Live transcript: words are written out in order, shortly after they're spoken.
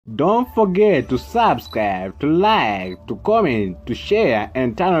Don't forget to subscribe, to like, to comment, to share,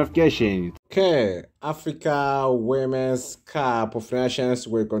 and turn notifications. Okay, Africa Women's Cup of Nations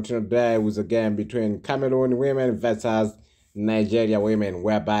will continue there with a game between Cameroon women versus Nigeria women,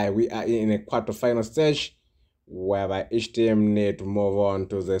 whereby we are in a quarter-final stage, whereby each team need to move on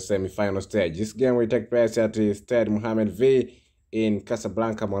to the semi-final stage. This game will take place at the Stade Mohamed V in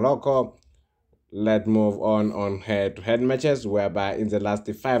Casablanca, Morocco. Let's move on head-to-head matches, whereby in the last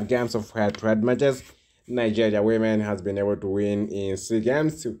 5 games of head-to-head matches, Nigeria women has been able to win in 3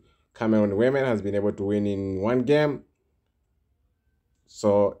 games. Cameroon women has been able to win in 1 game.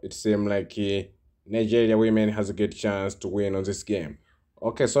 So it seems like Nigeria women has a good chance to win on this game.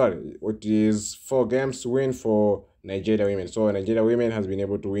 Okay, sorry, it is 4 games to win for Nigeria women. So Nigeria women has been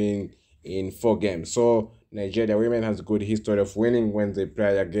able to win in 4 games. So Nigeria women has a good history of winning when they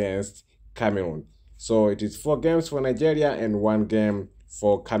play against Cameroon. So it is 4 games for Nigeria and 1 game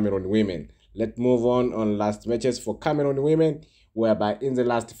for Cameroon women. Let's move on last matches for Cameroon women, whereby in the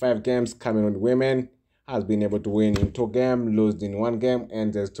last 5 games, Cameroon women has been able to win in 2 games, lose in 1 game,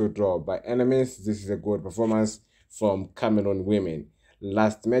 and there's 2 draw by enemies. This is a good performance from Cameroon women.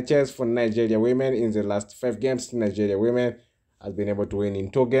 Last matches for Nigeria women, in the last 5 games, Nigeria women has been able to win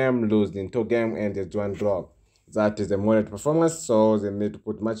in 2 games, lose in 2 games, and there's 1 draw. That is a moderate performance, so they need to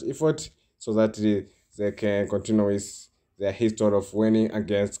put much effort so that they can continue with their history of winning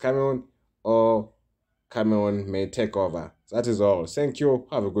against Cameroon, or Cameroon may take over. That is all. Thank you.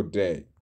 Have a good day.